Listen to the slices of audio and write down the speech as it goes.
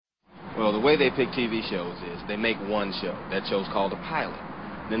Well, the way they pick TV shows is they make one show. That show's called a pilot.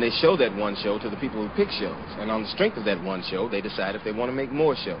 Then they show that one show to the people who pick shows. And on the strength of that one show, they decide if they want to make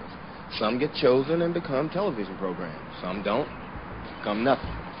more shows. Some get chosen and become television programs. Some don't. Become nothing.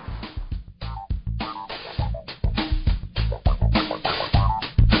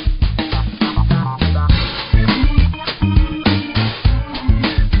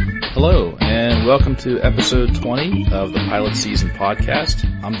 Hello, and welcome to episode 20 of the Pilot Season Podcast.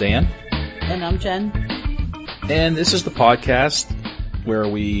 I'm Dan. And I'm Jen. And this is the podcast where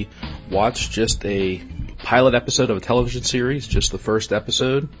we watch just a pilot episode of a television series, just the first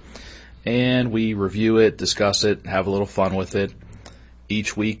episode, and we review it, discuss it, have a little fun with it.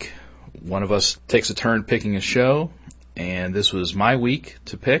 Each week, one of us takes a turn picking a show, and this was my week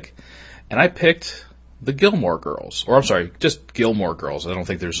to pick, and I picked the Gilmore Girls. Or, I'm sorry, just Gilmore Girls. I don't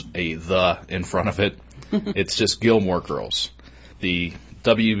think there's a "the" in front of it. It's just Gilmore Girls. The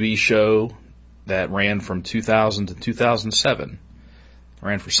WB show that ran from 2000 to 2007.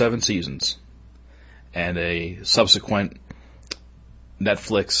 Ran for 7 seasons. And a subsequent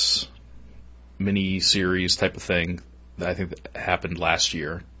Netflix mini-series type of thing that I think that happened last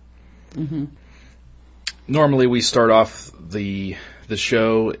year. Mm-hmm. Normally we start off the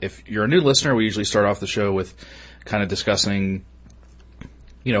show, if you're a new listener, we usually start off the show with kind of discussing,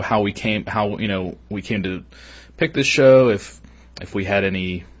 how we came to pick this show, if we had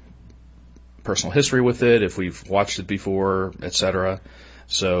any personal history with it, if we've watched it before, etc.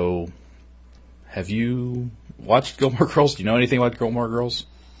 So, have you watched Gilmore Girls? Do you know anything about Gilmore Girls?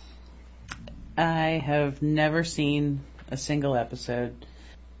 I have never seen a single episode.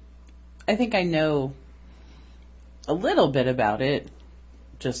 I think I know a little bit about it,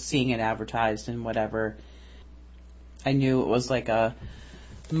 just seeing it advertised and whatever. I knew it was like a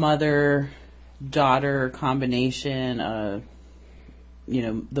mother-daughter combination,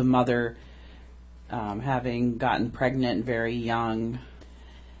 the mother having gotten pregnant very young.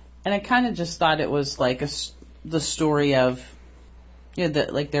 And I kind of just thought it was like the story of,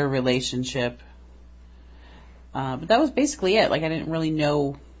 their relationship. But that was basically it. Like, I didn't really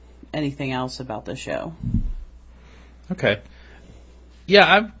know anything else about the show. Okay. Yeah,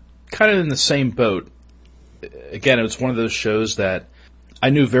 I'm kind of in the same boat. Again, it was one of those shows that I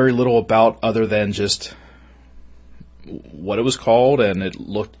knew very little about other than just what it was called, and it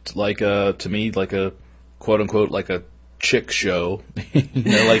looked like to me, like a quote-unquote, like a chick show.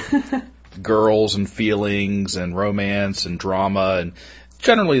 Like girls and feelings and romance and drama and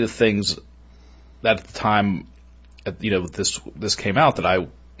generally the things that at the time, this came out that I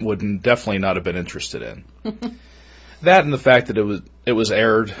would definitely not have been interested in. That and the fact that it was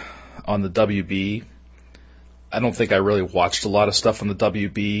aired on the WB. I don't think I really watched a lot of stuff on the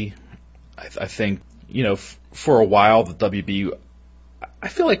WB. I think, for a while the WB, I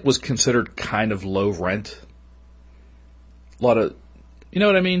feel like was considered kind of low rent. A lot of, you know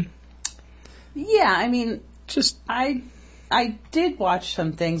what I mean? Yeah, I mean, just I did watch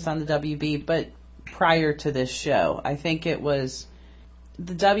some things on the WB, but prior to this show, I think it was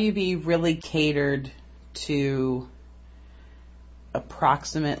the WB really catered to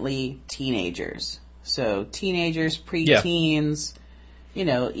approximately teenagers. So teenagers, preteens,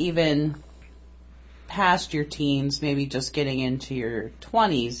 even past your teens, maybe just getting into your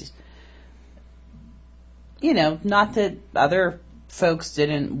 20s. Not that other folks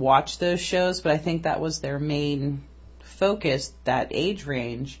didn't watch those shows, but I think that was their main focus, that age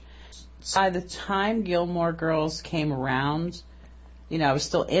range. By the time Gilmore Girls came around, I was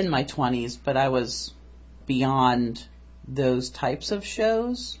still in my 20s, but I was beyond those types of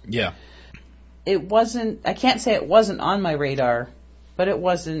shows. Yeah. I can't say it wasn't on my radar, but it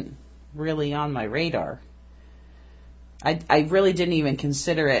wasn't really on my radar. I really didn't even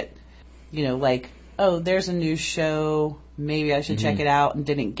consider it, oh, there's a new show, maybe I should check it out, and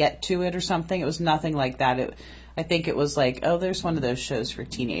didn't get to it or something. It was nothing like that. I think it was like, oh, there's one of those shows for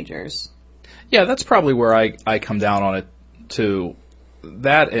teenagers. Yeah, that's probably where I come down on it, too.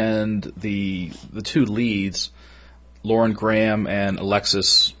 That and the two leads, Lauren Graham and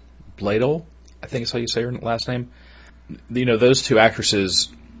Alexis Bledel, I think is how you say her last name. Those two actresses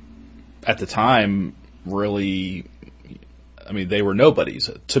at the time really, they were nobodies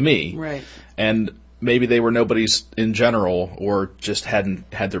to me. Right. And maybe they were nobodies in general or just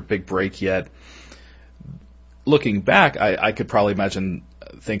hadn't had their big break yet. Looking back, I could probably imagine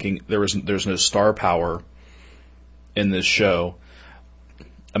thinking there's no star power in this show.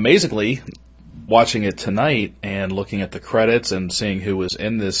 Amazingly, watching it tonight and looking at the credits and seeing who was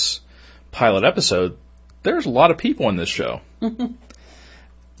in this pilot episode, there's a lot of people in this show.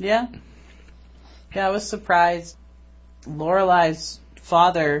 Yeah. Yeah, I was surprised. Lorelai's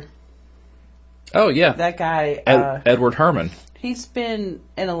father Oh, yeah. That guy... Edward Herrmann. He's been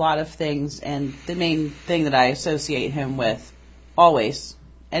in a lot of things, and the main thing that I associate him with, always,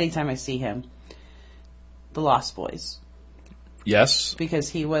 anytime I see him, The Lost Boys. Yes. Because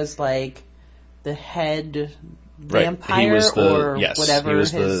he was like the head Right. vampire He was or yes, whatever he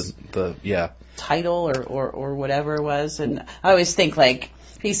was his yeah. title or whatever it was. And I always think like,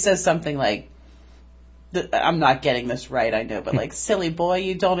 he says something like, I'm not getting this right, I know, but like, silly boy,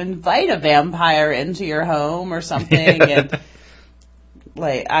 you don't invite a vampire into your home or something. And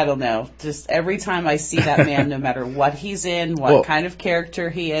like, I don't know, just every time I see that man, no matter what he's in, what kind of character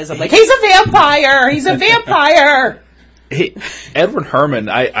he is, I'm like, he's a vampire! He's a vampire! Edward Herrmann,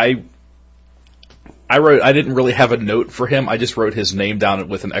 I wrote, I didn't really have a note for him, I just wrote his name down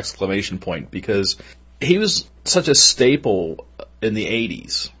with an exclamation point, because he was such a staple in the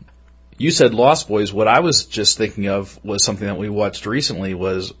 80s. You said Lost Boys, what I was just thinking of was something that we watched recently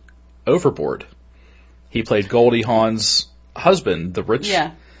was Overboard. He played Goldie Hawn's husband, the rich...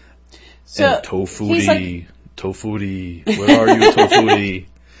 Yeah. So, Tofuti, where are you, Tofuti?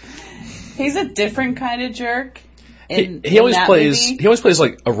 He's a different kind of jerk. He always plays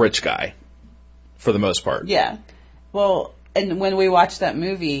like a rich guy, for the most part. Yeah. Well, and when we watched that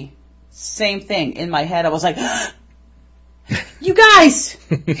movie, same thing. In my head, I was like, you guys!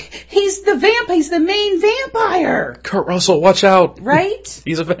 He's the main vampire! Kurt Russell, watch out! Right?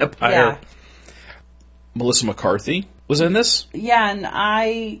 He's a vampire. Yeah. Melissa McCarthy was in this? Yeah, and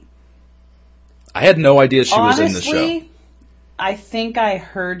I had no idea she was in this show. Honestly, I think I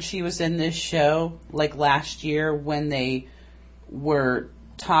heard she was in this show like last year when they were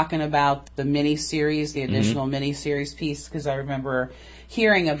talking about the miniseries, the additional miniseries piece, because I remember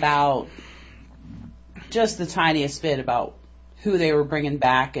hearing about just the tiniest bit about who they were bringing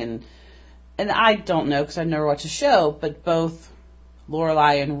back, and I don't know because I've never watched the show, but both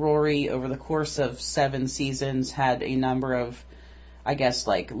Lorelai and Rory over the course of 7 seasons had a number of, I guess,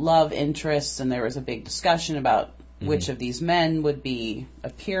 like love interests, and there was a big discussion about which of these men would be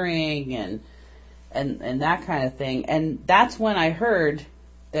appearing and that kind of thing. And that's when I heard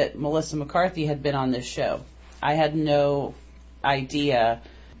that Melissa McCarthy had been on this show. I had no idea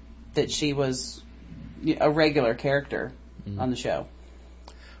that she was a regular character on the show.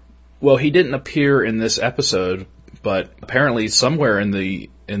 Well, he didn't appear in this episode, but apparently somewhere in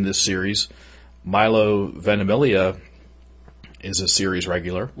this series, Milo Ventimiglia is a series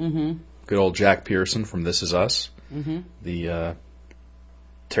regular. Mm-hmm. Good old Jack Pearson from This Is Us. Mm-hmm. The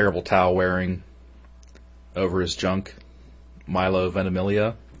terrible towel wearing over his junk, Milo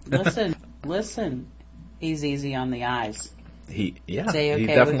Ventimiglia. Listen. He's easy on the eyes. He okay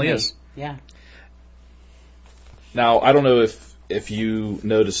definitely is. Yeah. Now, I don't know if you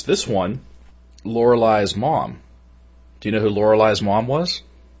noticed this one, Lorelai's mom. Do you know who Lorelai's mom was?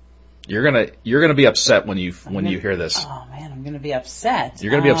 You're gonna be upset when you hear this. Oh man, I'm gonna be upset.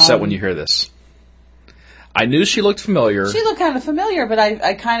 You're gonna be upset when you hear this. I knew she looked familiar. She looked kind of familiar, but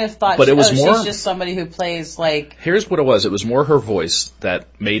I kind of thought, she's just somebody who plays like... Here's what it was. It was more her voice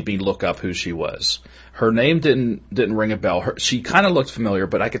that made me look up who she was. Her name didn't ring a bell. She kind of looked familiar,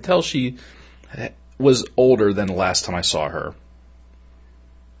 but I could tell she was older than the last time I saw her.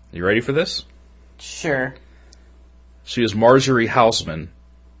 You ready for this? Sure. She was Marjorie Houseman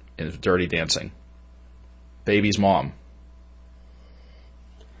in Dirty Dancing. Baby's mom.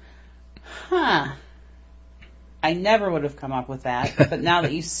 Huh. I never would have come up with that, but now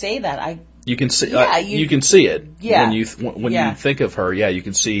that you say that, you can see you can see it. Yeah. When you think of her, you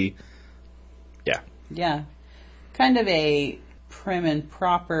can see. Yeah. Yeah. Kind of a prim and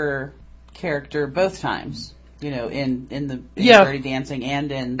proper character both times, in Dirty Dancing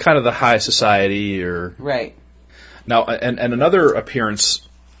and in kind of the high society or right. Now, and another appearance,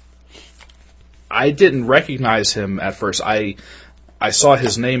 I didn't recognize him at first. I saw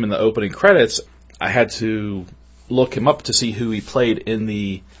his name in the opening credits. I had to look him up to see who he played in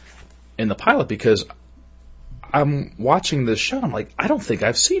the pilot, because I'm watching this show and I'm like, I don't think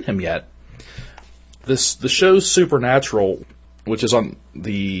I've seen him yet. The show's Supernatural, which is on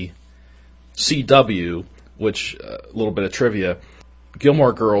the CW, which a little bit of trivia,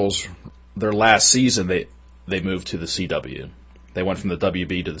 Gilmore Girls, their last season they moved to the CW. They went from the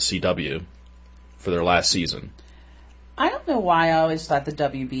WB to the CW for their last season. I don't know why I always thought the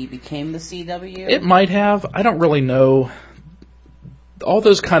WB became the CW. It might have. I don't really know. All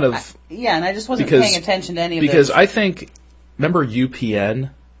those kind of... and I just wasn't paying attention to any of those. Because I think... Remember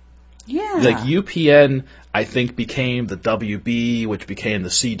UPN? Yeah. Like UPN, I think, became the WB, which became the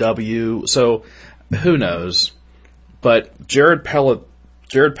CW. So, who knows? But Jared Padalecki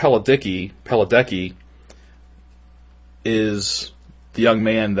is the young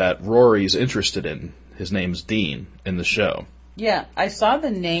man that Rory's interested in. His name's Dean in the show. Yeah, I saw the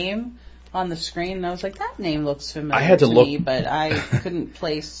name on the screen, and I was like, that name looks familiar I had to look, me, but I couldn't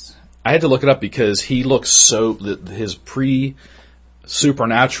place... I had to look it up because he looks so... His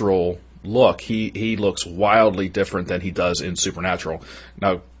pre-Supernatural look, he looks wildly different than he does in Supernatural.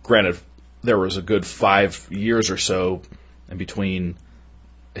 Now, granted, there was a good 5 years or so in between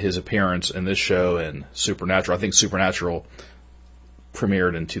his appearance in this show and Supernatural. I think Supernatural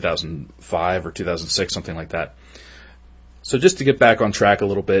premiered in 2005 or 2006, something like that. So just to get back on track a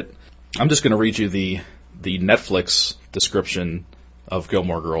little bit, I'm just going to read you the Netflix description of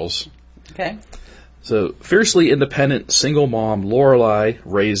Gilmore Girls. Okay. So, fiercely independent single mom Lorelai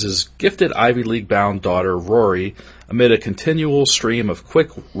raises gifted Ivy League-bound daughter Rory amid a continual stream of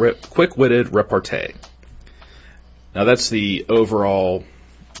quick-witted repartee. Now, that's the overall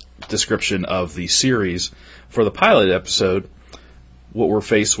description of the series. For the pilot episode, what we're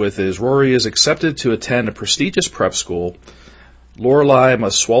faced with is Rory is accepted to attend a prestigious prep school. Lorelai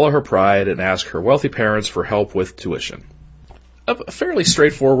must swallow her pride and ask her wealthy parents for help with tuition. A fairly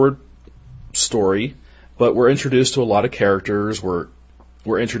straightforward story, but we're introduced to a lot of characters. We're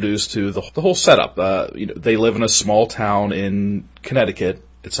introduced to the whole setup. They live in a small town in Connecticut,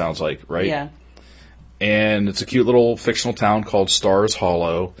 it sounds like, right? Yeah. And it's a cute little fictional town called Stars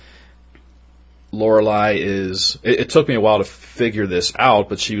Hollow. Lorelai is... It took me a while to figure this out,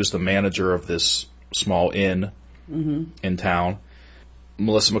 but she was the manager of this small inn in town.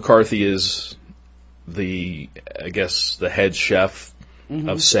 Melissa McCarthy is the head chef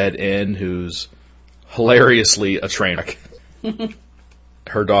of said inn, who's hilariously a train wreck.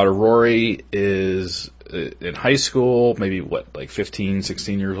 Her daughter Rory is in high school, maybe 15,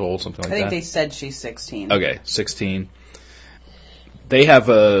 16 years old, something like that? I think they said she's 16. Okay, 16. They have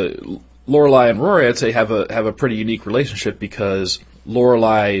Lorelai and Rory, I'd say, have a pretty unique relationship because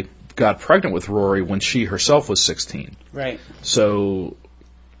Lorelai got pregnant with Rory when she herself was 16. Right. So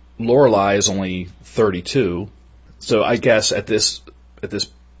Lorelai is only 32. So I guess at this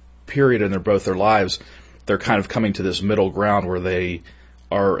period in their lives, they're kind of coming to this middle ground where they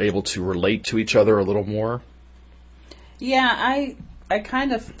are able to relate to each other a little more. Yeah, I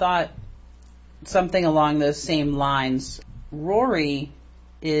kind of thought something along those same lines. Rory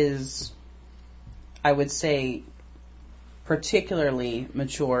is, I would say, particularly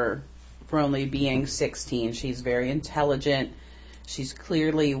mature for only being 16. She's very intelligent. She's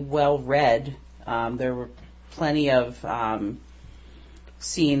clearly well-read. There were plenty of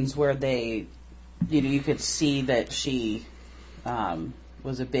scenes where you could see that she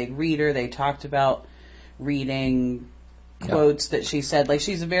was a big reader. They talked about reading quotes that she said. Like,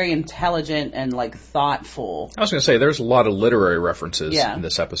 she's very intelligent and, thoughtful. I was going to say, there's a lot of literary references in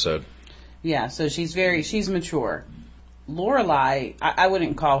this episode. Yeah, so she's mature. Lorelai, I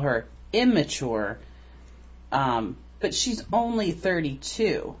wouldn't call her immature, but she's only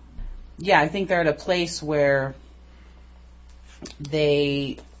 32. Yeah, I think they're at a place where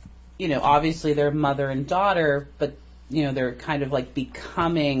they, obviously they're mother and daughter, but, they're kind of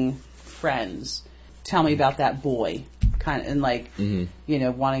becoming friends. Tell me about that boy.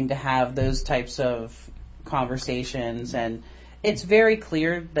 Wanting to have those types of conversations. And it's very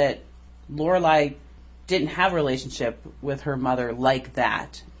clear that Lorelai didn't have a relationship with her mother like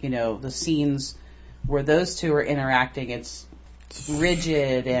that. The scenes where those two are interacting, it's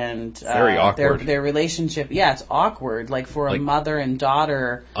rigid and very awkward. Their relationship, it's awkward. For a mother and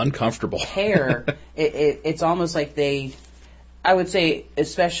daughter, uncomfortable pair, it's almost like I would say,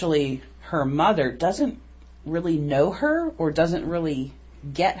 especially her mother doesn't really know her or doesn't really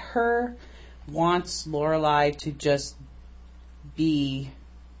get her. Wants Lorelai to just be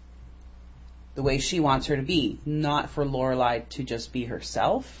the way she wants her to be, not for Lorelai to just be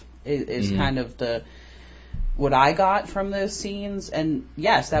herself. Is kind of what I got from those scenes. And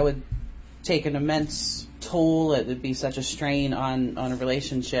yes, that would take an immense toll. It would be such a strain on a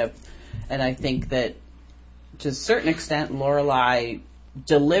relationship. And I think that to a certain extent, Lorelai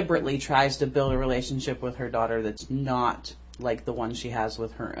deliberately tries to build a relationship with her daughter that's not like the one she has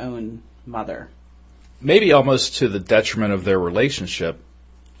with her own mother. Maybe almost to the detriment of their relationship.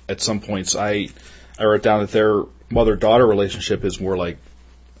 At some points, I wrote down that their mother-daughter relationship is more like,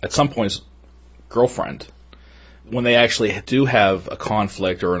 at some points, girlfriend. When they actually do have a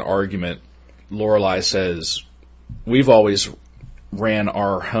conflict or an argument, Lorelai says, "We've always ran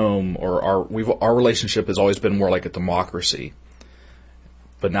our home, or our relationship has always been more like a democracy.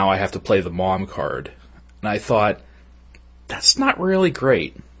 But now I have to play the mom card." And I thought, that's not really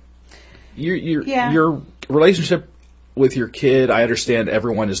great. Your relationship with your kid, I understand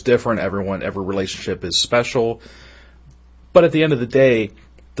everyone is different, every relationship is special, But at the end of the day,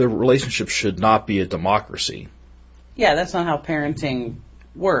 the relationship should not be a democracy. Yeah, that's not how parenting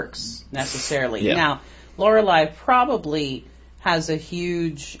works, necessarily. Yeah. Now, Lorelai probably has a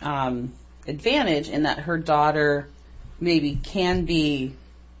huge advantage in that her daughter maybe can be,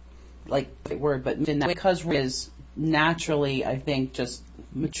 like the word, but in that because Rory is naturally, I think, just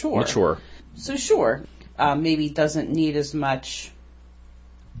mature. So sure, maybe doesn't need as much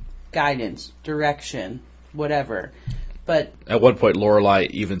guidance, direction, whatever. But at one point, Lorelai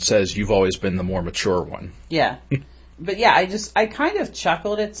even says, "You've always been the more mature one." Yeah. But yeah, I kind of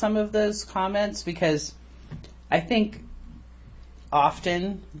chuckled at some of those comments because I think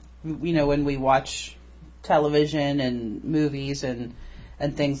often, when we watch television and movies and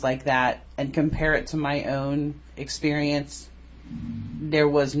things like that and compare it to my own experience, there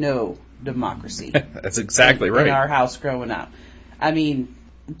was no democracy. That's exactly right. In our house growing up. I mean,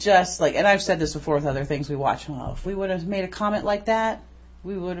 just like, and I've said this before with other things we watch, well, if we would have made a comment like that,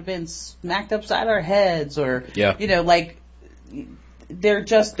 we would have been smacked upside our heads, or,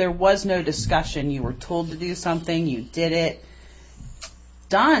 there was no discussion. You were told to do something, you did it,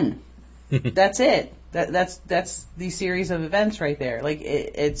 done. That's it. That's the series of events right there. Like,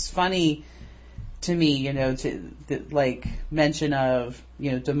 it's funny to me, like mention of,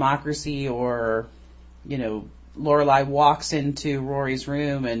 democracy, or, Lorelai walks into Rory's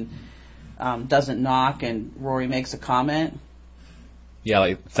room and doesn't knock, and Rory makes a comment. Yeah,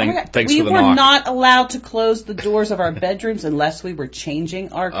 like, thanks for the knock. We were not allowed to close the doors of our bedrooms unless we were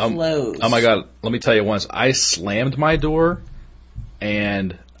changing our clothes. Oh my God, let me tell you once, I slammed my door,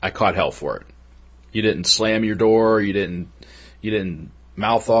 and I caught hell for it. You didn't slam your door, you didn't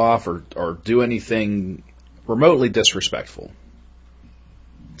mouth off or do anything remotely disrespectful.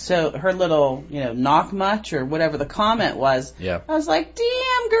 So her little, knock much or whatever the comment was, yeah. I was like,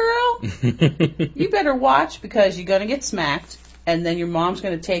 damn, girl, you better watch, because you're going to get smacked, and then your mom's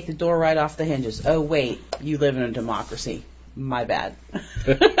going to take the door right off the hinges. Oh, wait, you live in a democracy. My bad.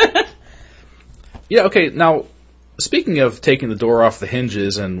 Yeah, okay, now, speaking of taking the door off the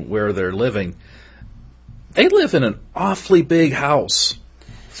hinges and where they're living, they live in an awfully big house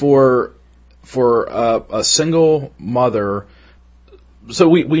for a single mother. So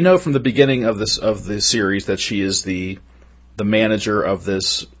we know from the beginning of the series that she is the manager of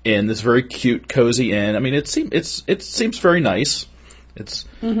this inn, this very cute, cozy inn. I mean, it seems very nice. It's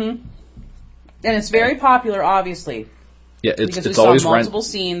and it's very popular, obviously. Yeah, because it's we always saw multiple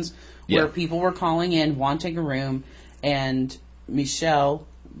scenes where people were calling in wanting a room, and Michelle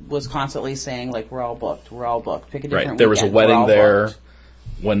was constantly saying, like, we're all booked, pick a different right. There was a weekend. wedding there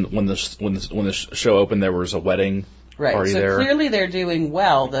when the show opened. There was a wedding. Right, so there. Clearly they're doing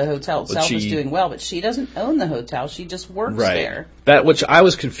well. The hotel itself is doing well, but she doesn't own the hotel. She just works there. That, which I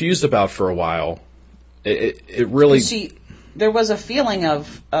was confused about for a while. It really... There was a feeling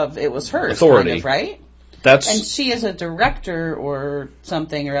of it was hers, authority. Kind of, right? And she is a director or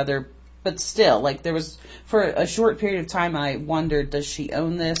something or other, but still, like, there was, for a short period of time, I wondered, does she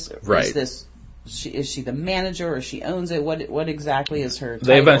own this? Right. Is she the manager, or she owns it? What exactly is her title?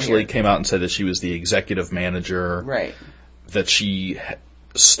 They eventually came out and said that she was the executive manager. Right. That she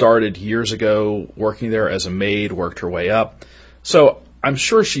started years ago working there as a maid, worked her way up. So I'm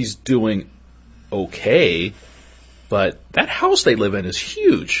sure she's doing okay, but that house they live in is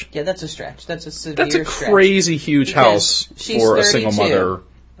huge. Yeah, that's a stretch. That's a severe stretch. That's a crazy huge house for a single mother.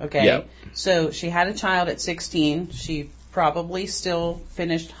 Okay. Yeah. So she had a child at 16. She probably still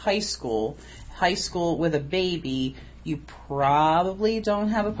finished high school. High school with a baby, you probably don't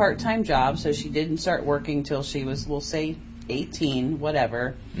have a part-time job, so she didn't start working till she was, we'll say, 18,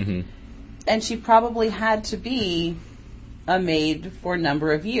 whatever. Mm-hmm. And she probably had to be a maid for a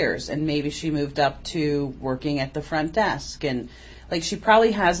number of years, and maybe she moved up to working at the front desk, and like, she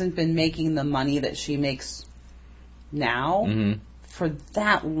probably hasn't been making the money that she makes now for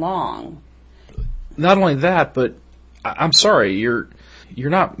that long. Not only that, but I'm sorry, you're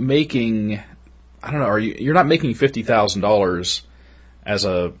not making, I don't know, you're not making $50,000 as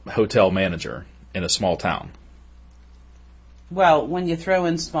a hotel manager in a small town. Well, when you throw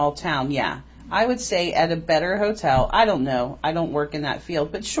in small town, yeah. I would say at a better hotel, I don't know, I don't work in that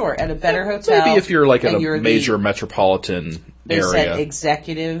field, but sure, at a better hotel. Maybe if you're like at a major metropolitan area. They said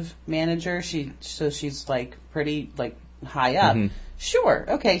executive manager, so she's like pretty like high up. Mm-hmm. Sure,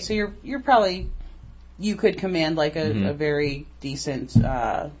 okay, so you're probably, you could command like a very decent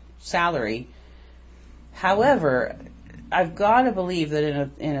salary. However, I've got to believe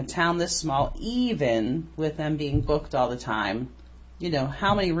that in a town this small, even with them being booked all the time,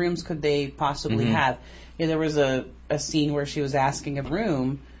 how many rooms could they possibly have? There was a scene where she was asking a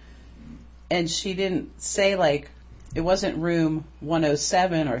room, and she didn't say, like, it wasn't room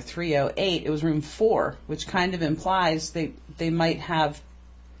 107 or 308, it was room 4, which kind of implies they might have,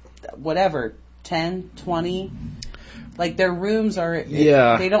 whatever, 10, 20, like their rooms are,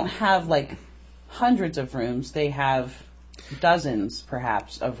 they don't have like hundreds of rooms, they have dozens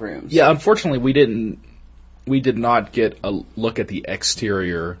perhaps of rooms. Yeah, unfortunately we did not get a look at the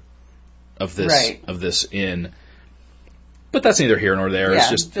exterior of this inn. But that's neither here nor there.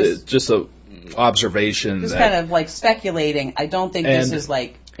 Yeah, it's just a observation. Just kind of like speculating. I don't think this is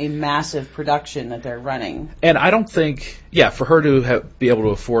like a massive production that they're running. And I don't think, for her to be able to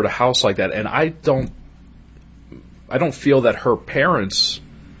afford a house like that, and I don't feel that her parents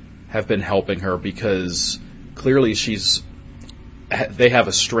have been helping her, because clearly they have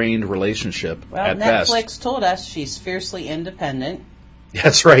a strained relationship at best. Well, Netflix told us she's fiercely independent.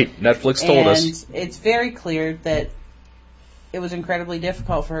 That's right. Netflix told us. And it's very clear that it was incredibly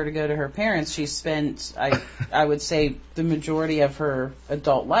difficult for her to go to her parents. She spent, I would say, the majority of her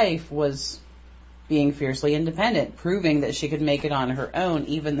adult life was being fiercely independent, proving that she could make it on her own,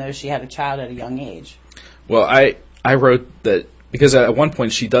 even though she had a child at a young age. Well, I wrote that because at one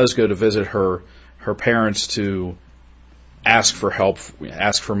point she does go to visit her parents to ask for help,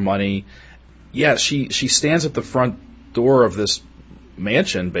 ask for money. Yeah, she stands at the front door of this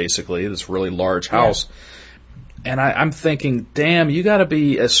mansion, basically, this really large house. Yeah. And I'm thinking, damn, you got to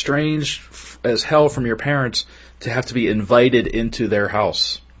be estranged as hell from your parents to have to be invited into their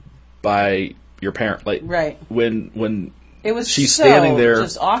house by your parent. Like, right. When it was she's standing there,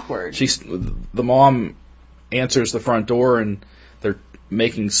 just awkward. The mom answers the front door, and they're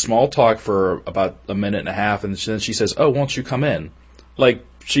making small talk for about a minute and a half, and then she says, "Oh, won't you come in?" Like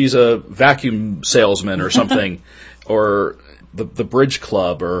she's a vacuum salesman or something, or the bridge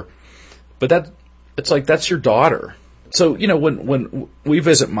club, but it's like, that's your daughter. So, when we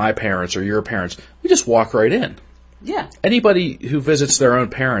visit my parents or your parents, we just walk right in. Yeah. Anybody who visits their own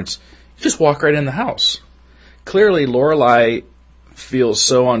parents, you just walk right in the house. Clearly, Lorelai feels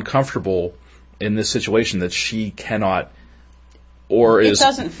so uncomfortable in this situation that she cannot, it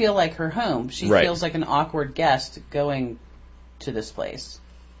doesn't feel like her home. She feels like an awkward guest going to this place.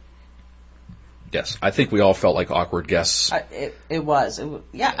 Yes, I think we all felt like awkward guests. It was. I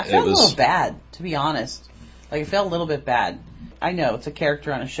felt a little bad, to be honest. Like, I felt a little bit bad. I know it's a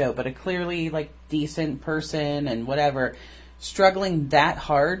character on a show, but a clearly, like, decent person and whatever, struggling that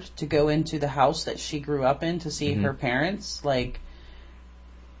hard to go into the house that she grew up in to see her parents, like,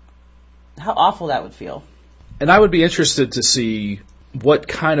 how awful that would feel. And I would be interested to see what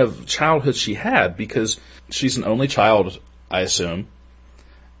kind of childhood she had, because she's an only child, I assume.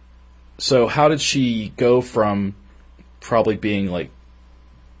 So how did she go from probably being like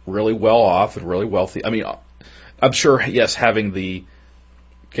really well off and really wealthy? I mean, I'm sure, yes,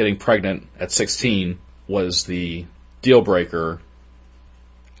 getting pregnant at 16 was the deal breaker.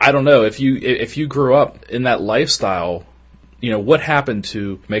 I don't know, if you grew up in that lifestyle, what happened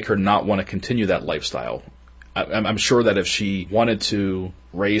to make her not want to continue that lifestyle? I'm sure that if she wanted to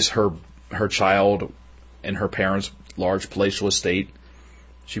raise her child in her parents' large palatial estate,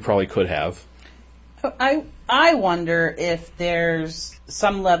 she probably could have. I wonder if there's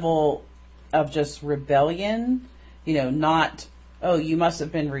some level of just rebellion, not, oh, you must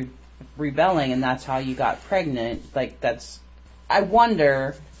have been rebelling and that's how you got pregnant. Like, I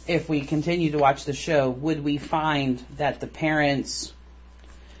wonder if we continue to watch the show, would we find that the parents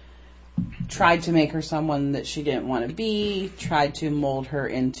tried to make her someone that she didn't want to be, tried to mold her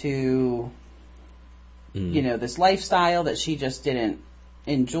into, this lifestyle that she just didn't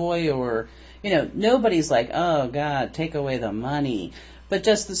enjoy, or nobody's like, oh God, take away the money, but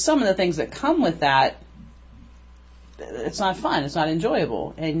just some of the things that come with that, it's not fun, it's not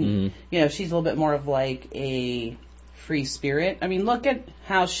enjoyable. And she's a little bit more of like a free spirit. I mean, look at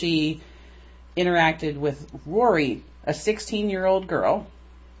how she interacted with Rory, a 16-year-old girl,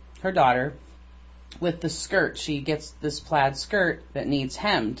 her daughter, with the skirt. She gets this plaid skirt that needs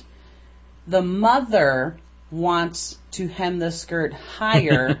hemmed. The mother wants to hem the skirt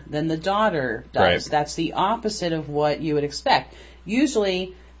higher than the daughter does. Right. That's the opposite of what you would expect.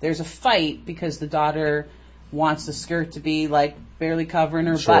 Usually there's a fight because the daughter wants the skirt to be like barely covering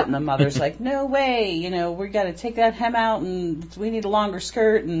her butt, and the mother's like, no way, we got to take that hem out and we need a longer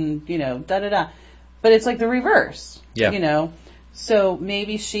skirt and, da-da-da. But it's like the reverse, So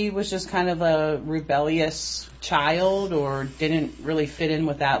maybe she was just kind of a rebellious child or didn't really fit in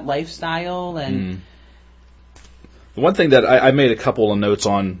with that lifestyle. And the one thing that I made a couple of notes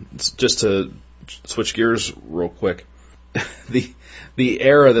on, just to switch gears real quick, the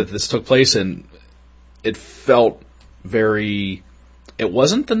era that this took place in, it felt it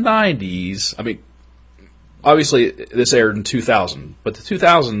wasn't the 90s. I mean, obviously this aired in 2000, but the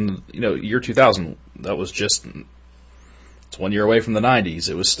 2000, year 2000, that was just, it's 1 year away from the 90s.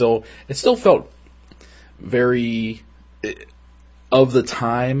 It still felt very of the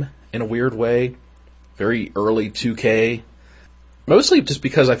time in a weird way, very early 2K, mostly just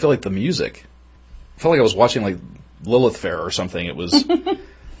because I feel like the music, I felt like I was watching like Lilith Fair or something. It was...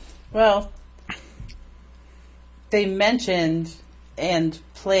 Well, they mentioned and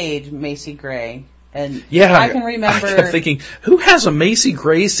played Macy Gray. And yeah, I can remember... I kept thinking, who has a Macy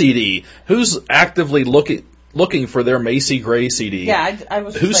Gray CD? Who's actively looking for their Macy Gray CD? Yeah, I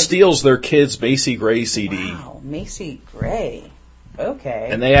was Who steals their kid's Macy Gray CD? Wow, Macy Gray. Okay.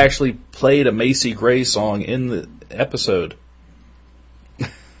 And they actually played a Macy Gray song in the episode.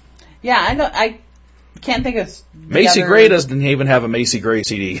 Yeah, I know. I can't think of... Macy Gray doesn't even have a Macy Gray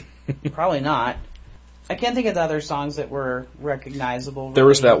CD. Probably not. I can't think of the other songs that were recognizable. Really, there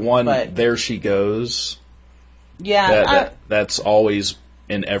was that one, There She Goes. Yeah. That's always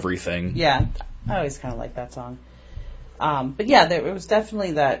in everything. Yeah, I always kind of like that song. But yeah, it was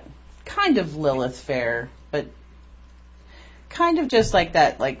definitely that kind of Lilith Fair, but kind of just like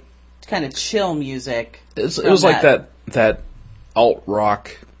that, like, kind of chill music. It was like that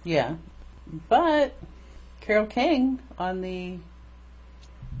alt-rock. Yeah. But Carole King on the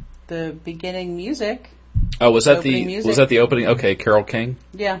beginning music. Oh, was that the opening? Okay, Carole King.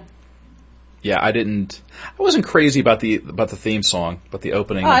 Yeah. Yeah, I wasn't crazy about the theme song, but the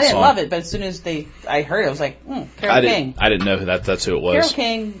opening. Oh, I didn't song. love it, but as soon as I heard it, I was like, Carole King. I didn't know that's who it was. Carole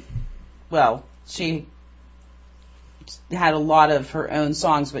King, well, she had a lot of her own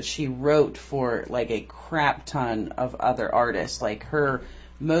songs, but she wrote for like a crap ton of other artists. Like her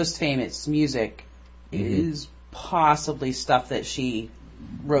most famous music is possibly stuff that she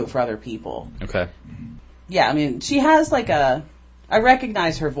wrote for other people. Okay. Yeah, I mean, she has like I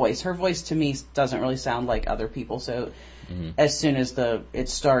recognize her voice. Her voice to me doesn't really sound like other people. So as soon as it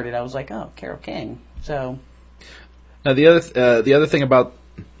started, I was like, oh, Carole King. So now the other thing about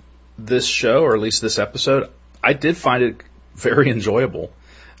this show, or at least this episode, I did find it very enjoyable.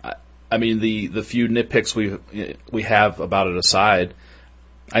 I mean, the few nitpicks we have about it aside,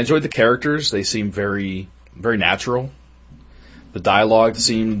 I enjoyed the characters. They seemed very, very natural. The dialogue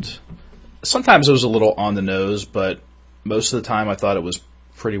seemed, sometimes it was a little on the nose, but most of the time I thought it was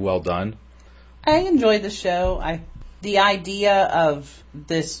pretty well done. I enjoyed the show. The idea of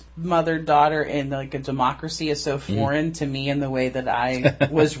this mother-daughter in like a democracy is so foreign to me in the way that I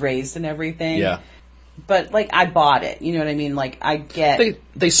was raised and everything. Yeah. But like I bought it. You know what I mean? Like I get...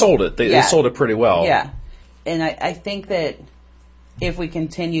 They sold it. They sold it pretty well. Yeah. And I think that if we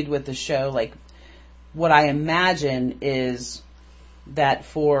continued with the show, like what I imagine is that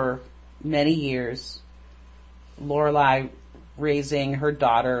for many years, Lorelai raising her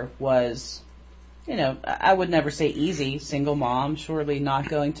daughter was, I would never say easy. Single mom, surely not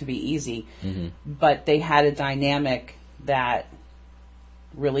going to be easy. Mm-hmm. But they had a dynamic that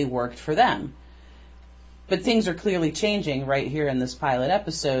really worked for them. But things are clearly changing right here in this pilot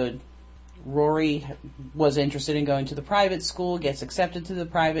episode. Rory was interested in going to the private school, gets accepted to the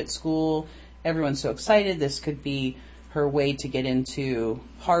private school. Everyone's so excited. This could be her way to get into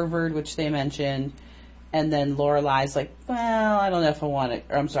Harvard, which they mentioned. And then Lorelai's like, well, I don't know if I want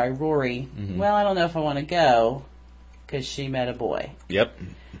to, or I'm sorry, Rory, well, I don't know if I want to go because she met a boy. Yep.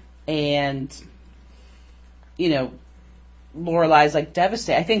 And, Lorelai's like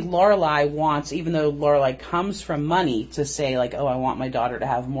devastated. I think Lorelai wants, even though Lorelai comes from money, to say like, oh, I want my daughter to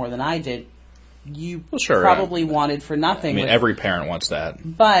have more than I did. You probably wanted for nothing. I mean, every parent wants that.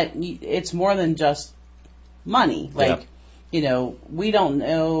 But it's more than just money. Like, we don't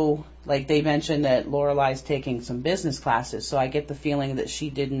know. Like they mentioned that Lorelai's taking some business classes, so I get the feeling that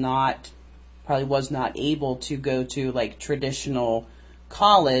she probably was not able to go to like traditional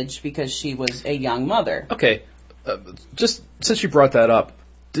college because she was a young mother. Okay. Just since you brought that up,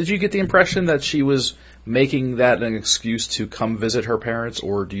 did you get the impression that she was making that an excuse to come visit her parents,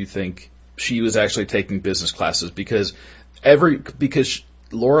 or do you think she was actually taking business classes? Because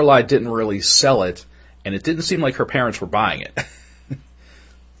Lorelai didn't really sell it, and it didn't seem like her parents were buying it.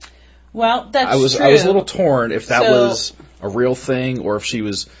 Well, that's true. I was a little torn if that was a real thing, or if she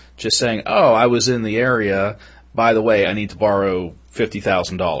was just saying, "Oh, I was in the area. By the way, I need to borrow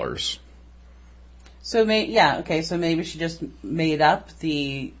 $50,000." So maybe she just made up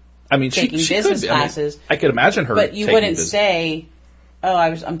the. I mean, taking she business could. classes. I could imagine her. But you wouldn't say, "Oh,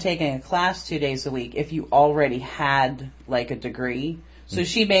 I'm taking a class 2 days a week," if you already had like a degree. So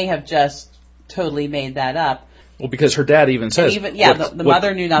she may have just totally made that up. Well, because her dad even says, the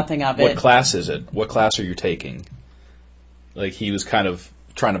mother knew nothing of it. What class is it? What class are you taking? Like he was kind of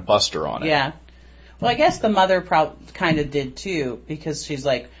trying to bust her on it. Yeah. Well, I guess the mother kind of did too, because she's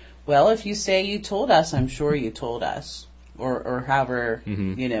like, well, if you say you told us, I'm sure you told us. Or however,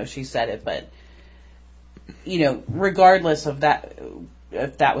 she said it. But, regardless of that,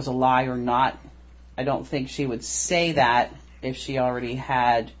 if that was a lie or not, I don't think she would say that if she already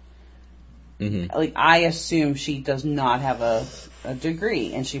had, like, I assume she does not have a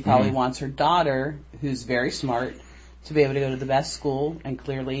degree, and she probably wants her daughter, who's very smart, to be able to go to the best school, and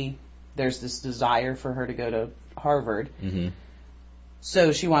clearly there's this desire for her to go to Harvard.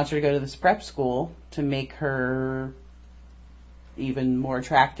 So she wants her to go to this prep school to make her even more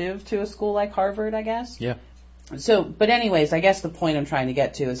attractive to a school like Harvard, I guess. Yeah. So, but anyways, I guess the point I'm trying to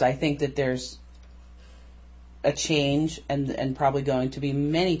get to is I think that there's a change and probably going to be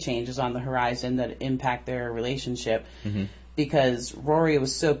many changes on the horizon that impact their relationship, because Rory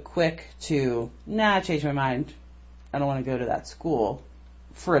was so quick to, I changed my mind. I don't want to go to that school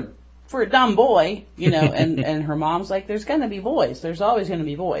for a dumb boy, and her mom's like, there's going to be boys. There's always going to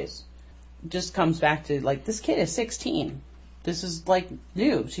be boys. Just comes back to, like, this kid is 16. This is, like,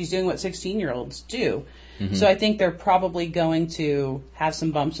 new. She's doing what 16-year-olds do. So I think they're probably going to have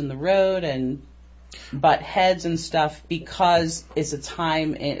some bumps in the road and butt heads and stuff, because it's a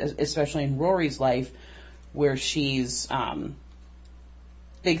time, especially in Rory's life, where she's,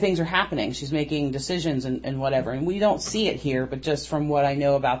 big things are happening. She's making decisions and whatever. And we don't see it here, but just from what I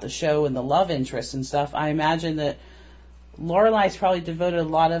know about the show and the love interest and stuff, I imagine that Lorelai's probably devoted a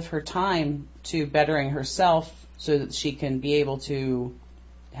lot of her time to bettering herself so that she can be able to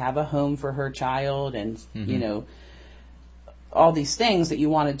have a home for her child and, all these things that you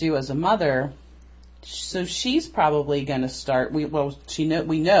want to do as a mother. So she's probably going to start, we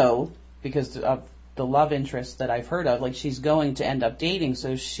know because of the love interest that I've heard of, like, she's going to end up dating,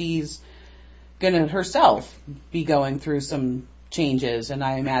 so she's going to herself be going through some changes, and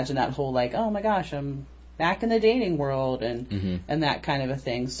I imagine that whole, like, oh my gosh, I'm back in the dating world, and that kind of a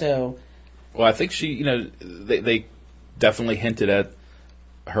thing. So, well, I think she, they definitely hinted at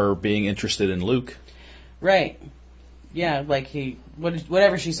her being interested in Luke. Right. Yeah, like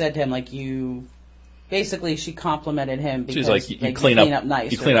whatever she said to him, like, basically she complimented him because, she's like, you clean up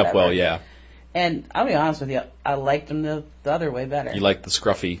nice. You clean up well, yeah. And I'll be honest with you, I liked him the other way better. You like the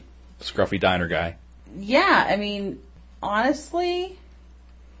scruffy diner guy? Yeah, I mean, honestly,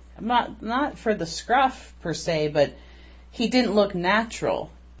 I'm not for the scruff per se, but he didn't look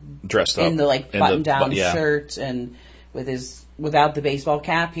natural. Dressed up in the button-down shirt and without the baseball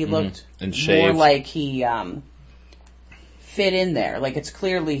cap, he looked more like he fit in there. Like, it's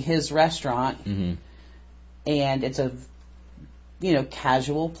clearly his restaurant, and it's a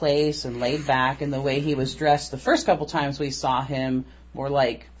casual place and laid back, and the way he was dressed the first couple times we saw him, more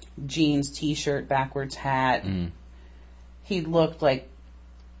like jeans, t-shirt, backwards hat. He looked like,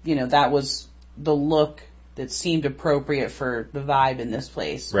 that was the look that seemed appropriate for the vibe in this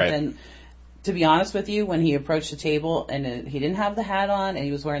place. Right. And to be honest with you, when he approached the table and he didn't have the hat on and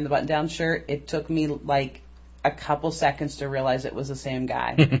he was wearing the button-down shirt, it took me like a couple seconds to realize it was the same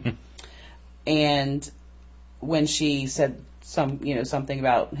guy. And when she said something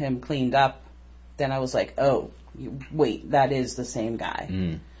about him cleaned up, then I was like, oh, wait, that is the same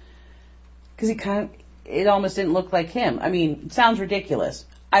guy. Because it almost didn't look like him. I mean, it sounds ridiculous.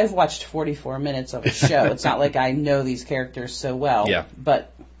 I've watched 44 minutes of a show. It's not like I know these characters so well. Yeah.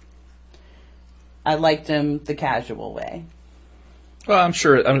 But I liked him the casual way. Well, I'm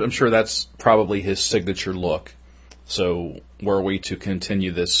sure that's probably his signature look. So were we to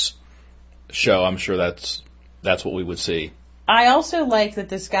continue this show, I'm sure that's what we would see. I also like that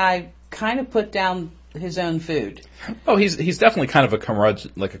this guy kind of put down his own food. Oh, he's definitely kind of a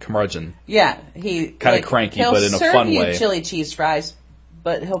curmudgeon. Yeah, he kind of cranky, but in a fun way. He'll serve you chili cheese fries,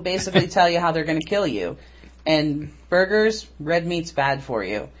 but he'll basically tell you how they're going to kill you. And burgers, red meat's bad for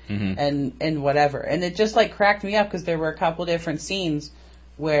you, and whatever. And it just like cracked me up because there were a couple different scenes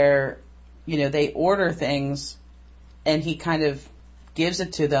where they order things, and he kind of gives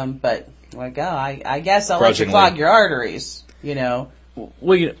it to them, but like, oh, I guess I'll let you clog your arteries, Well,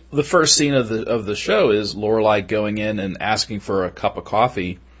 the first scene of the show is Lorelai going in and asking for a cup of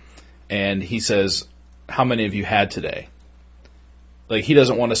coffee, and he says, "How many of you had today?" Like, he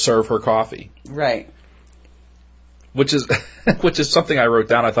doesn't want to serve her coffee, right? Which is something I wrote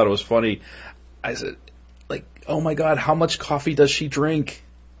down. I thought it was funny. I said, like, "Oh my God, how much coffee does she drink?"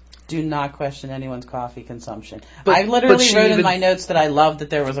 Do not question anyone's coffee consumption. I literally wrote in my notes that I loved that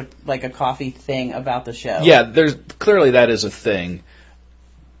there was a coffee thing about the show. Yeah, there's clearly that is a thing.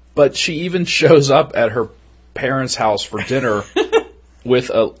 But she even shows up at her parents' house for dinner with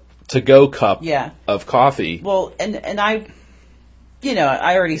a to-go cup of coffee. Well, and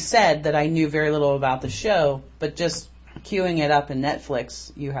I already said that I knew very little about the show, but just queuing it up in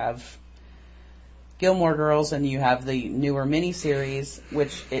Netflix, you have Gilmore Girls and you have the newer miniseries,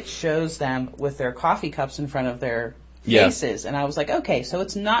 which it shows them with their coffee cups in front of their faces. And I was like, okay, so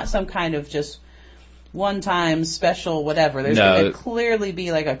it's not some kind of just one-time special whatever. There's going to clearly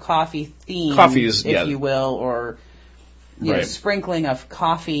be like a coffee theme, if you will, or sprinkling of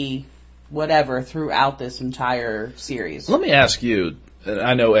coffee whatever throughout this entire series. Let me ask you, and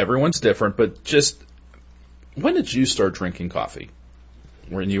I know everyone's different, but just when did you start drinking coffee?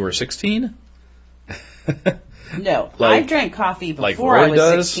 When you were 16? No, I drank coffee before I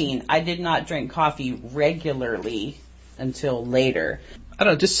was 16. I did not drink coffee regularly until later. I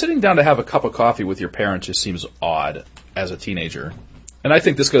don't know, just sitting down to have a cup of coffee with your parents just seems odd as a teenager. And I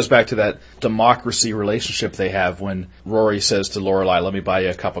think this goes back to that democracy relationship they have when Rory says to Lorelai, let me buy you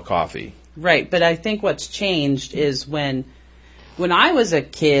a cup of coffee. Right, but I think what's changed is when I was a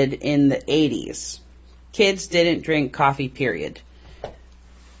kid in the 80s, kids didn't drink coffee, period.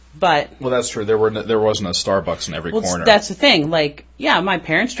 But well, that's true. There wasn't a Starbucks in every corner. That's the thing. Like, yeah, my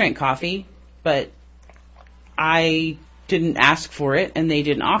parents drank coffee, but I didn't ask for it, and they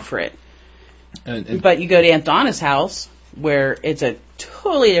didn't offer it. But you go to Aunt Donna's house, where it's a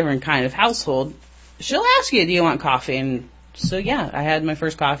totally different kind of household. She'll ask you, do you want coffee? And so, yeah, I had my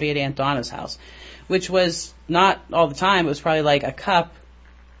first coffee at Aunt Donna's house, which was not all the time. It was probably like a cup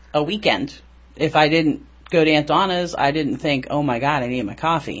a weekend. If I didn't go to Aunt Donna's, I didn't think, oh my God, I need my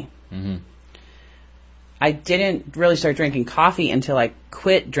coffee. Mm-hmm. I didn't really start drinking coffee until I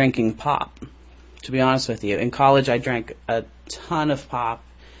quit drinking pop, to be honest with you. In college, I drank a ton of pop,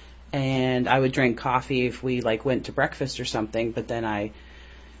 and I would drink coffee if we went to breakfast or something, but then I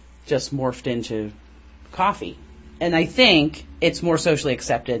just morphed into coffee. And I think it's more socially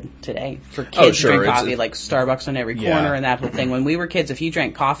accepted today for kids to drink coffee, like Starbucks on every corner and that whole thing. When we were kids, if you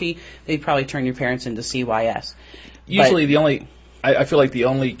drank coffee, they'd probably turn your parents into CYS. Usually I feel like the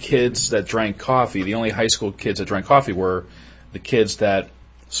only kids that drank coffee, the only high school kids that drank coffee were the kids that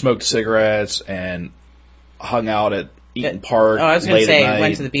smoked cigarettes and hung out at Eaton Park late at night. I was going to say,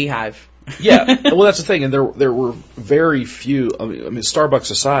 went to the Beehive. Yeah, well, that's the thing. And there were very few, I mean, Starbucks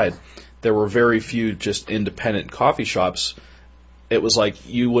aside, there were very few just independent coffee shops. It was like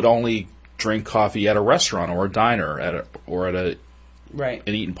you would only drink coffee at a restaurant or a diner at an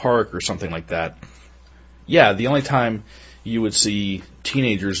Eaton Park or something like that. Yeah, the only time you would see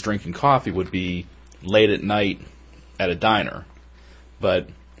teenagers drinking coffee would be late at night at a diner. But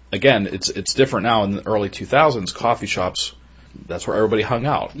again, it's different now. In the early 2000s, coffee shops, that's where everybody hung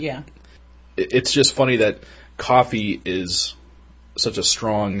out. Yeah. It's just funny that coffee is such a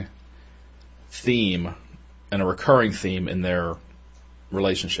strong theme and a recurring theme in their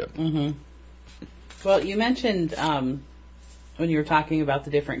relationship. Mm-hmm. Well, you mentioned when you were talking about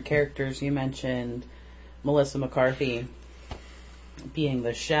the different characters, you mentioned Melissa McCarthy being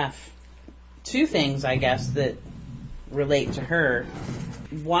the chef. Two things, I guess, that relate to her.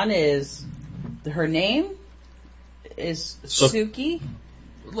 One is her name is Sookie.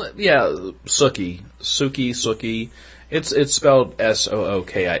 Yeah, Sookie. Sookie. It's spelled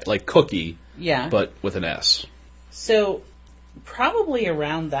Sooki, like cookie. Yeah. But with an S. So, probably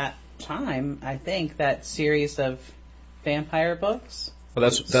around that time, I think, that series of vampire books. Well,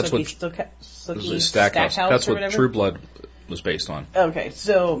 that's what Stackhouse. That's what True Blood was based on. Okay,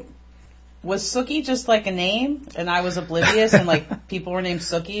 so was Sookie just like a name, and I was oblivious, and people were named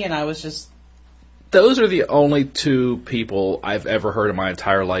Sookie, and I was just... Those are the only two people I've ever heard in my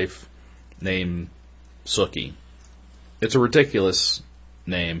entire life named Sookie. It's a ridiculous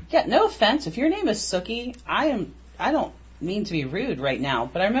name. Yeah, no offense. If your name is Sookie, I don't mean to be rude right now,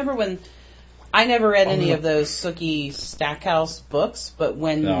 but I remember when I never read any of those Sookie Stackhouse books, but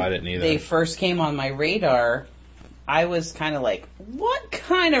when I didn't either. They first came on my radar, I was kind of like, what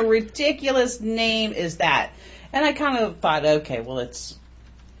kind of ridiculous name is that? And I kind of thought, okay, well, it's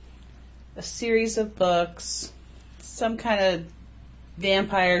a series of books, some kind of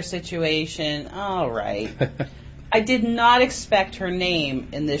vampire situation. All right. I did not expect her name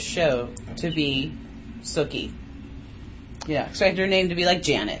in this show to be Sookie. Yeah, expected her name to be like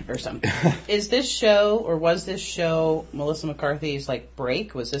Janet or something. Is this show, or was this show Melissa McCarthy's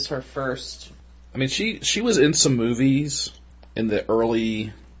break? Was this her first? I mean, she was in some movies in the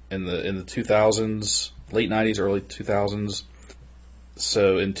 2000s, late 90s, early 2000s.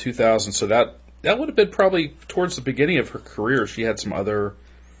 So in 2000, so that would have been probably towards the beginning of her career. She had some other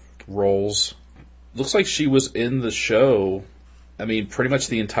roles. Looks like she was in the show, I mean, pretty much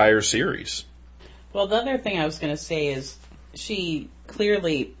the entire series. Well, the other thing I was going to say is she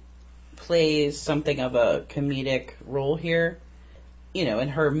clearly plays something of a comedic role here.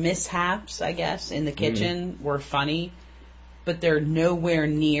 and her mishaps, I guess, in the kitchen were funny, but they're nowhere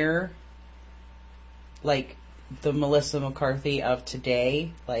near, like, the Melissa McCarthy of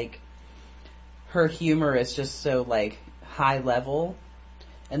today. Like, her humor is just so, like, high level,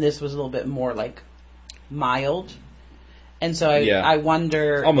 and this was a little bit more, like, mild. And so I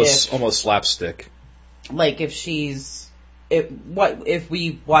wonder almost slapstick. Like, if if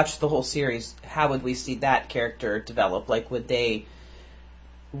we watched the whole series, how would we see that character develop? Like, would they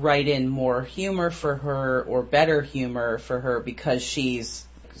write in more humor for her or better humor for her because she's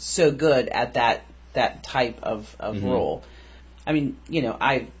so good at that type of role? I mean,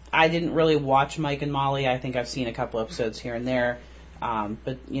 I didn't really watch Mike and Molly. I think I've seen a couple episodes here and there.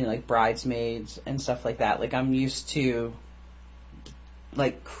 But, like Bridesmaids and stuff like that. Like, I'm used to,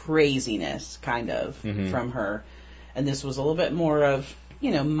 like, craziness, kind of, from her. And this was a little bit more of,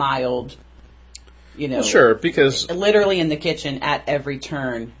 mild, Well, sure, because... Literally in the kitchen, at every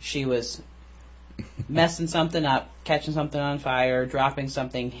turn, she was messing something up, catching something on fire, dropping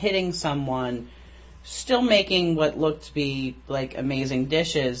something, hitting someone, still making what looked to be, like, amazing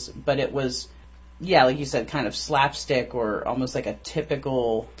dishes, but it was... Yeah, like you said, kind of slapstick or almost like a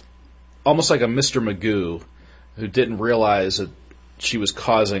typical... Almost like a Mr. Magoo who didn't realize that she was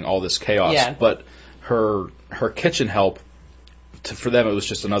causing all this chaos. Yeah. But her kitchen help, for them it was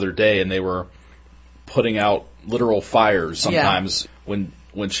just another day, and they were putting out literal fires sometimes when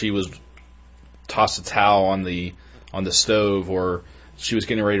she was tossed a towel on the stove, or she was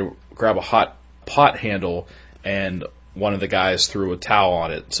getting ready to grab a hot pot handle and one of the guys threw a towel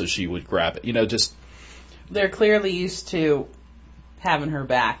on it, so she would grab it. Just... They're clearly used to having her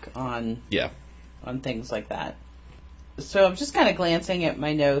back on things like that. So I'm just kind of glancing at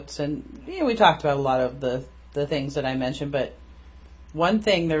my notes, and we talked about a lot of the things that I mentioned, but one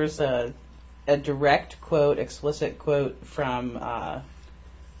thing, there's a direct quote, explicit quote from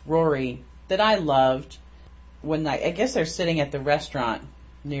Rory that I loved when I guess they're sitting at the restaurant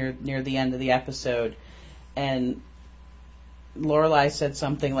near the end of the episode, and Lorelai said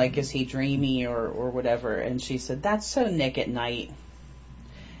something like, "Is he dreamy?" or whatever, and she said, "That's so Nick at Night."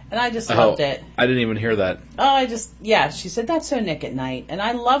 And I just loved it. I didn't even hear that. She said, "That's so Nick at Night." And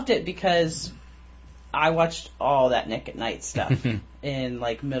I loved it because I watched all that Nick at Night stuff in,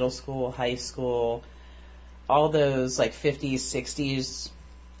 like, middle school, high school, all those, like, 50s, 60s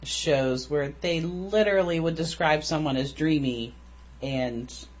shows where they literally would describe someone as dreamy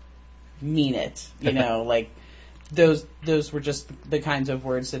and mean it, like... Those were just the kinds of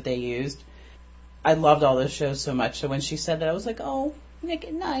words that they used. I loved all those shows so much. So when she said that, I was like, "Oh, Nick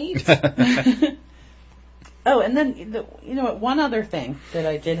at Night." Oh, and then one other thing that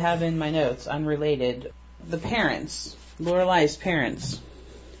I did have in my notes, unrelated, the parents, Lorelai's parents,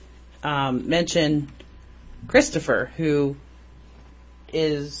 mention Christopher, who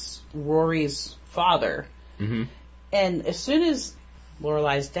is Rory's father. Mm-hmm. And as soon as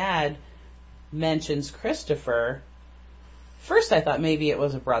Lorelai's dad mentions Christopher, first I thought maybe it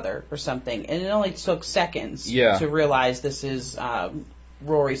was a brother or something, and it only took seconds to realize this is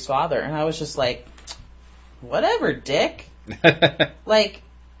Rory's father, and I was just like, whatever, Dick. Like,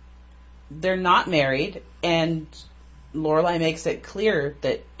 they're not married, and Lorelai makes it clear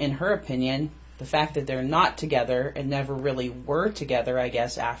that, in her opinion, the fact that they're not together and never really were together, I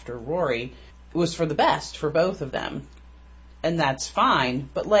guess, after Rory, was for the best for both of them. And that's fine,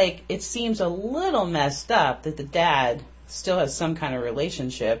 but, like, it seems a little messed up that the dad still has some kind of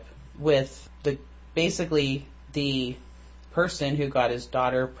relationship with basically the person who got his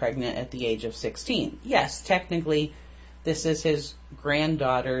daughter pregnant at the age of 16. Yes, technically, this is his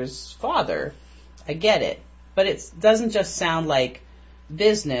granddaughter's father. I get it. But it doesn't just sound like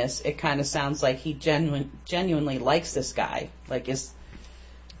business. It kind of sounds like he genuinely likes this guy. Like, is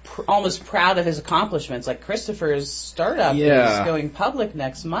almost proud of his accomplishments. Like, Christopher's startup is going public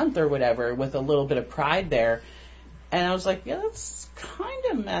next month or whatever, with a little bit of pride there. And I was like, yeah, that's kind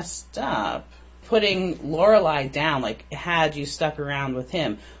of messed up. Putting Lorelai down, like, had you stuck around with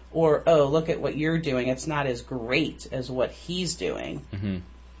him. Or, oh, look at what you're doing. It's not as great as what he's doing. Mm-hmm.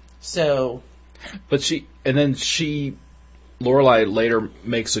 So... But Lorelai later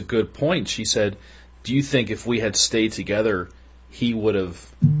makes a good point. She said, do you think if we had stayed together, he would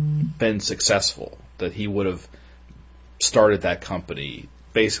have been successful? That he would have started that company?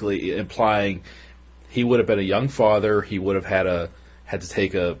 Basically implying he would have been a young father, he would have had to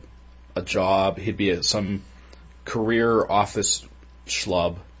take a job, he'd be some career office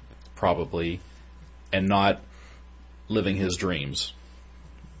schlub, probably, and not living his dreams.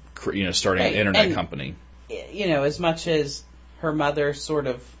 Starting an internet company. As much as her mother sort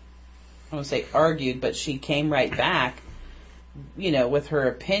of, I won't say argued, but she came right back. with her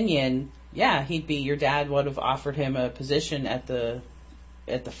opinion, yeah, your dad would have offered him a position at the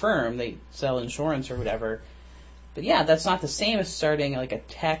firm. They sell insurance or whatever. But yeah, that's not the same as starting like a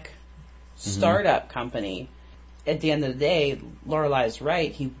tech startup company. At the end of the day, Lorelai's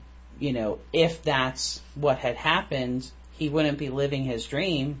right. If that's what had happened, he wouldn't be living his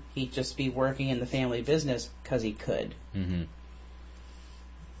dream. He'd just be working in the family business because he could. Mm-hmm.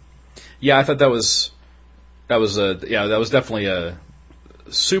 Yeah, I thought that was definitely a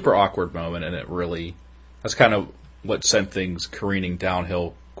super awkward moment, and that's kind of what sent things careening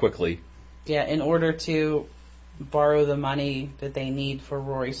downhill quickly. Yeah, in order to borrow the money that they need for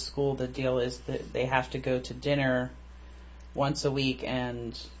Rory's school, the deal is that they have to go to dinner once a week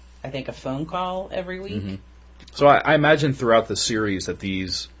and I think a phone call every week. Mm-hmm. So I imagine throughout the series that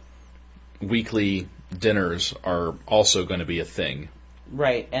these weekly dinners are also going to be a thing.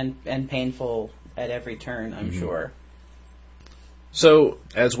 Right, and painful at every turn, I'm sure. So,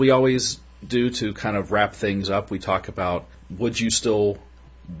 as we always do to kind of wrap things up, we talk about, would you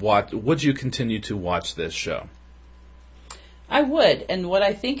continue to watch this show? I would, and what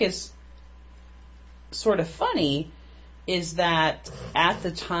I think is sort of funny is that at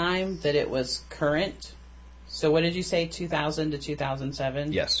the time that it was current, so what did you say, 2000 to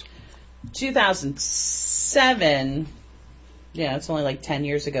 2007? Yes. 2007, yeah, it's only like 10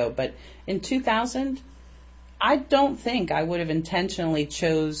 years ago, but in 2000, I don't think I would have intentionally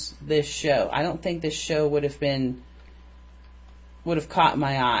chose this show. I don't think this show would have caught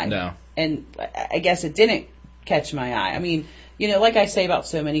my eye. No. And I guess it didn't catch my eye. I mean, like I say about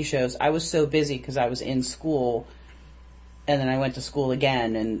so many shows, I was so busy because I was in school and then I went to school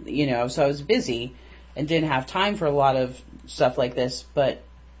again and, so I was busy and didn't have time for a lot of stuff like this. But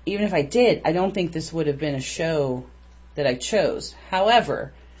even if I did, I don't think this would have been a show that I chose.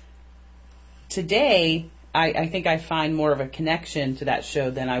 However, today, I think I find more of a connection to that show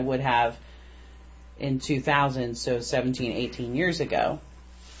than I would have in 2000, so 17, 18 years ago.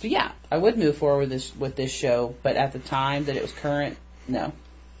 But yeah, I would move forward with this show, but at the time that it was current, no.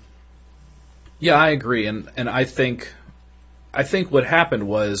 Yeah, I agree, and I think what happened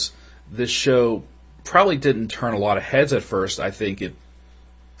was this show probably didn't turn a lot of heads at first. I think it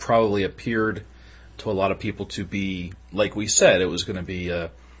probably appeared to a lot of people to be, like we said, it was going to be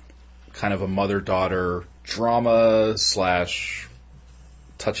a kind of a mother-daughter drama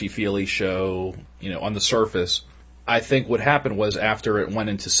 / touchy-feely show, on the surface. I think what happened was after it went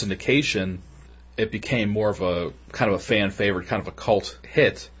into syndication, it became more of a kind of a fan favorite, kind of a cult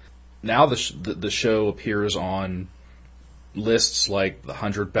hit. Now the show appears on lists like the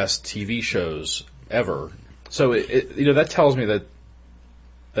 100 best TV shows ever. So that tells me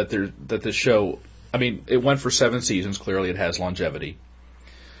that the show, I mean, it went for 7 seasons. Clearly, it has longevity.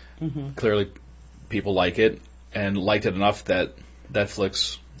 Mm-hmm. Clearly, people like it and liked it enough that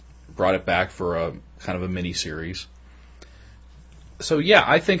Netflix brought it back for a kind of a mini series. So yeah,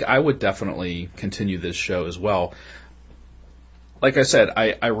 I think I would definitely continue this show as well. Like I said,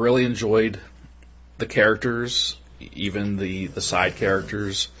 I really enjoyed the characters, even the side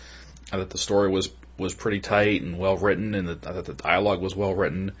characters. I thought the story was pretty tight and well written, and I thought the dialogue was well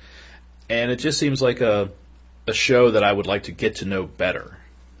written. And it just seems like a show that I would like to get to know better,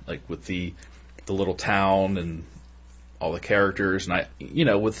 like with the little town and all the characters. And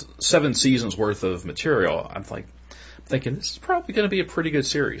with 7 seasons worth of material, I'm thinking this is probably going to be a pretty good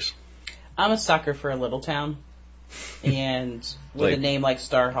series. I'm a sucker for a little town, and with a name like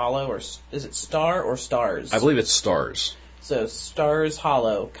Star Hollow, or is it Star or Stars? I believe it's Stars. So Stars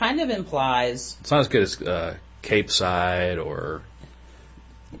Hollow kind of implies it's not as good as Cape Side or.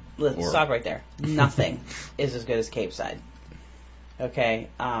 Let's stop right there. Nothing is as good as Cape Side. Okay,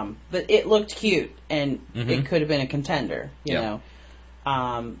 but it looked cute, and it could have been a contender, you know.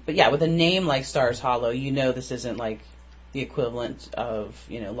 But yeah, with a name like Stars Hollow, this isn't like the equivalent of,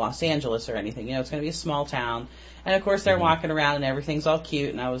 Los Angeles or anything. It's going to be a small town. And of course they're walking around and everything's all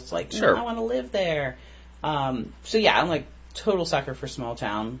cute, and I was like, sure. I want to live there. So yeah, I'm like total sucker for small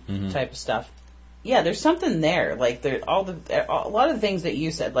town type of stuff. Yeah, there's something there. Like a lot of the things that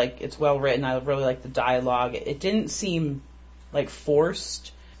you said, like it's well written. I really like the dialogue. It didn't seem like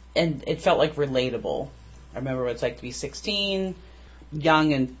forced, and it felt like relatable. I remember what it's like to be 16,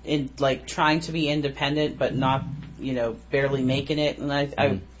 young and like trying to be independent, but not, barely making it.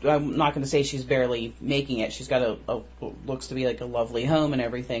 And I'm not going to say she's barely making it. She's got looks to be like a lovely home and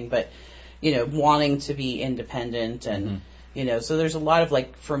everything, but wanting to be independent and. So there's a lot of,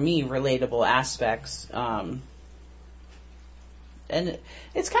 like, for me, relatable aspects. And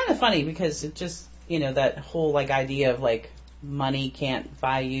it's kind of funny because it just, that whole, like, idea of, like, money can't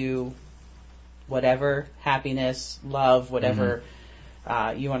buy you whatever, happiness, love, whatever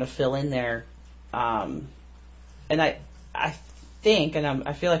you want to fill in there. And I think, and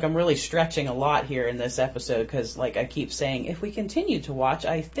I feel like I'm really stretching a lot here in this episode because, like, I keep saying, if we continue to watch,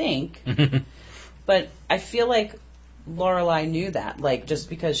 I think. But I feel like Lorelai knew that. Like, just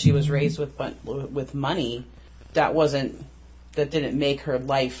because she was raised with money, that didn't make her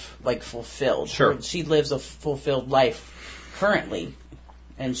life, like, fulfilled. Sure. She lives a fulfilled life currently,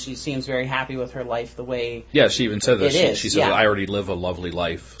 and she seems very happy with her life the way Yeah, she even said that. She said, yeah. I already live a lovely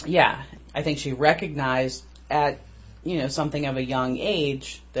life. Yeah. I think she recognized at, something of a young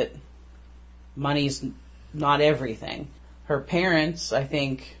age that money's not everything. Her parents, I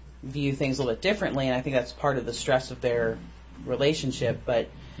think, view things a little bit differently, and I think that's part of the stress of their relationship, but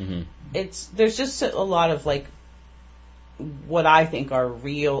there's just a lot of, like, what I think are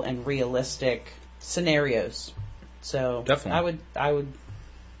real and realistic scenarios. So definitely. I would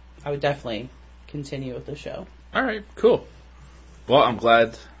definitely continue with the show. All right, cool. Well, I'm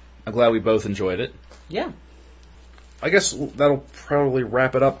glad we both enjoyed it. Yeah. I guess that'll probably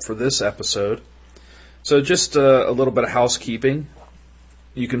wrap it up for this episode. So just a little bit of housekeeping.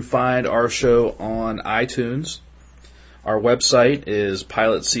 You can find our show on iTunes. Our website is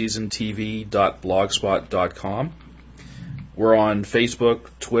pilotseasontv.blogspot.com. We're on Facebook,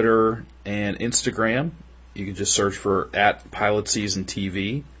 Twitter, and Instagram. You can just search for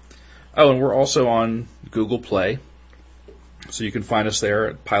 @PilotSeasonTV. Oh, and we're also on Google Play. So you can find us there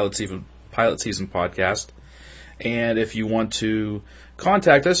at Pilot Season Podcast. And if you want to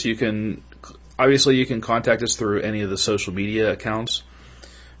contact us, you can contact us through any of the social media accounts.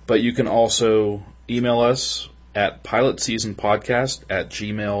 But you can also email us at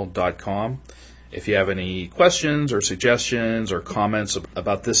pilotseasonpodcast@gmail.com if you have any questions or suggestions or comments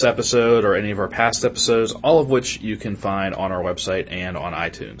about this episode or any of our past episodes, all of which you can find on our website and on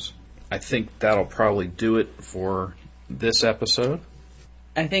iTunes. I think that'll probably do it for this episode.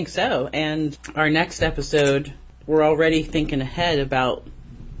 I think so. And our next episode, we're already thinking ahead about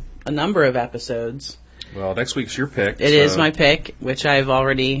a number of episodes. Well, next week's your pick. It is my pick, which I've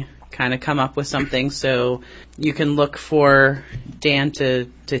already kind of come up with something. So you can look for Dan to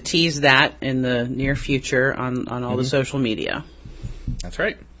tease that in the near future on all the social media. That's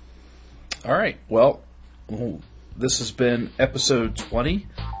right. All right. Well, this has been episode 20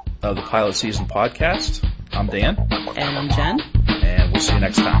 of the Pilot Season Podcast. I'm Dan. And I'm Jen. And we'll see you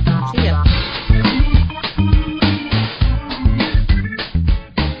next time. See ya.